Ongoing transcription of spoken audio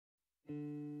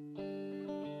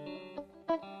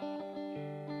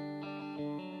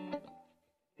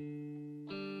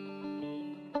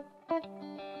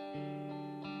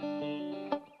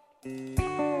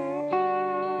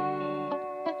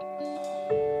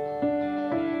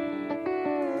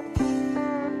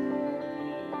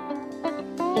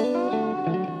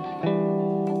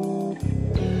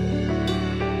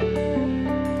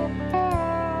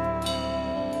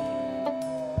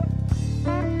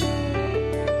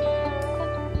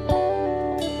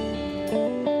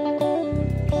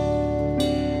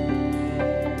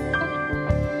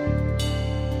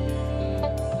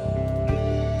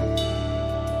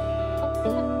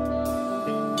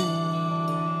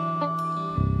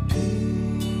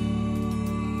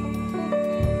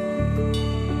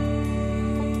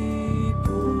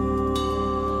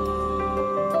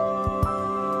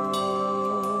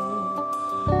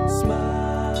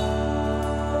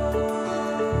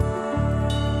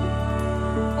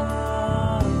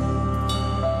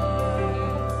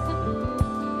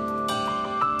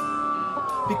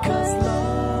Because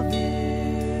love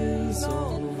is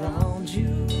all around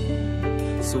you,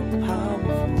 so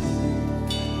powerful.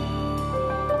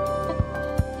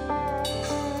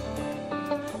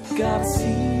 Got a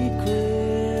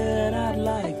secret I'd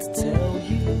like to tell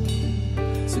you,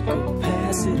 so go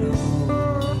pass it on.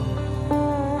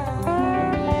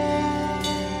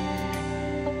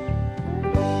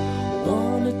 I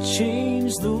wanna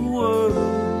change the world,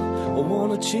 I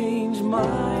wanna change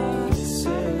myself.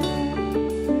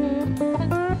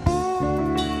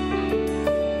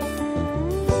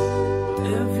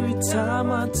 Every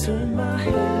time I turn my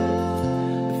head,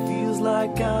 it feels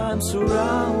like I'm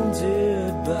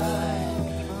surrounded by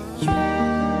you.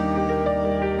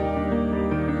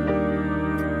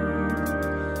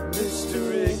 Mr.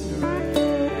 Ignorant,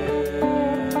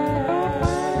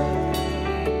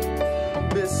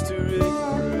 Mr.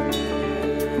 Ignorant.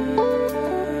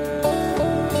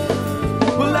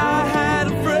 Well, I had a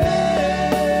friend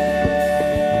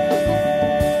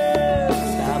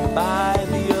stop by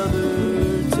the other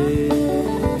day.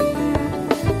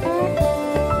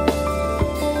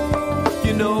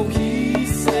 You know, he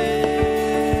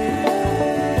said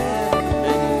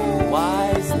many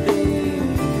wise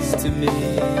things to me.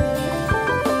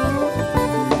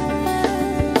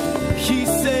 He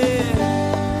said,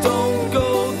 don't go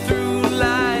through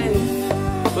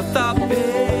life without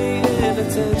paying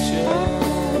attention.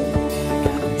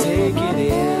 Gotta take it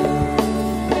in.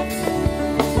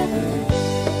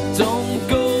 Don't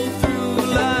go through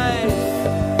life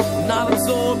not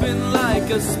absorbing like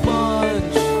a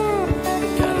sponge.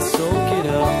 Gotta soak it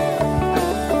up.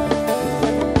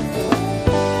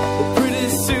 But pretty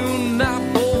soon now,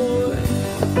 boy,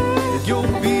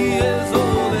 you'll be as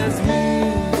old as me.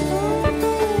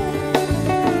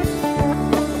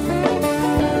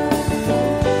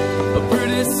 But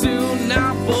pretty soon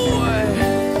now, boy,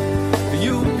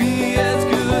 you'll be as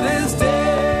good as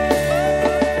dead.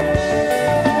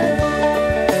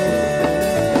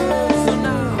 So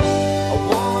now I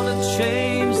wanna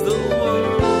change the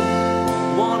world,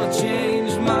 wanna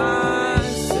change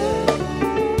myself.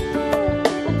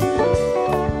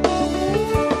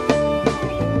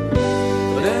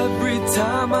 But every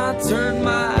time I turn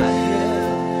my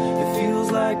head, it feels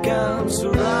like I'm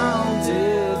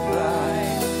surrounded by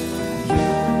you.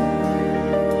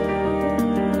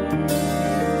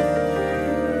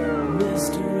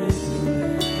 Mr.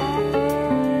 Ignorant,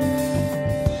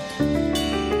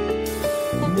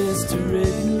 Mr.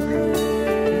 Ignorant.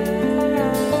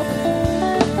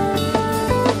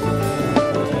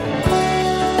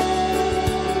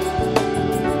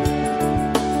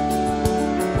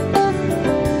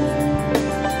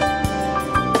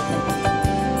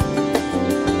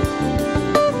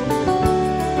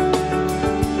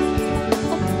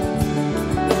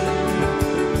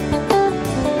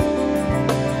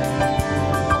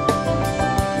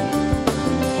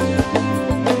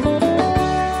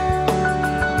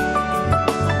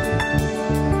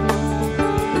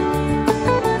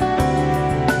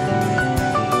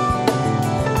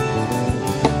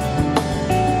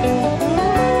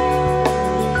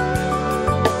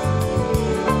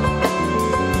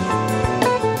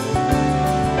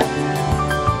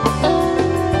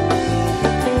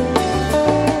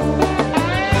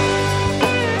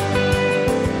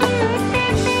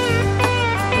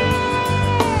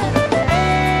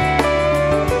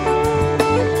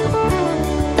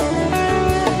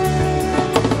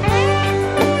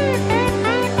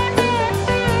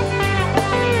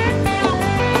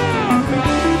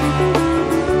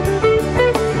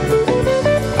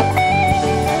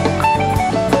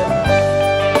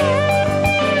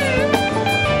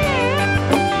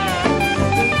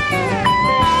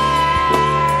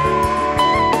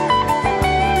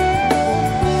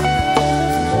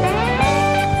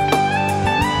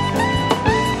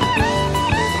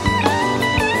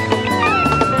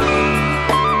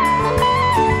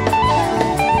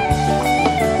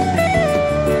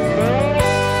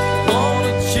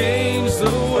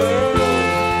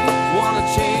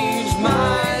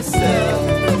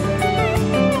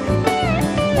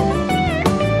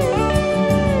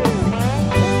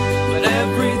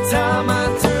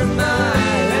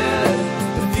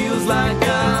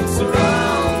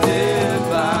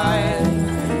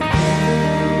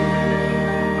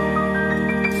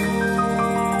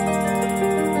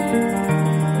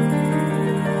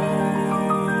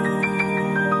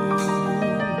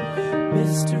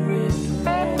 Mr.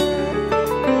 Ignorant.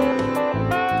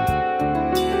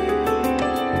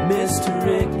 Mr.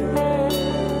 Ignorant.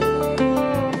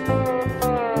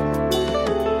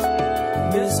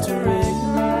 Mr.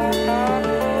 Ignorant.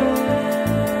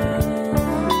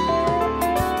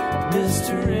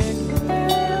 Mr. Ignorant.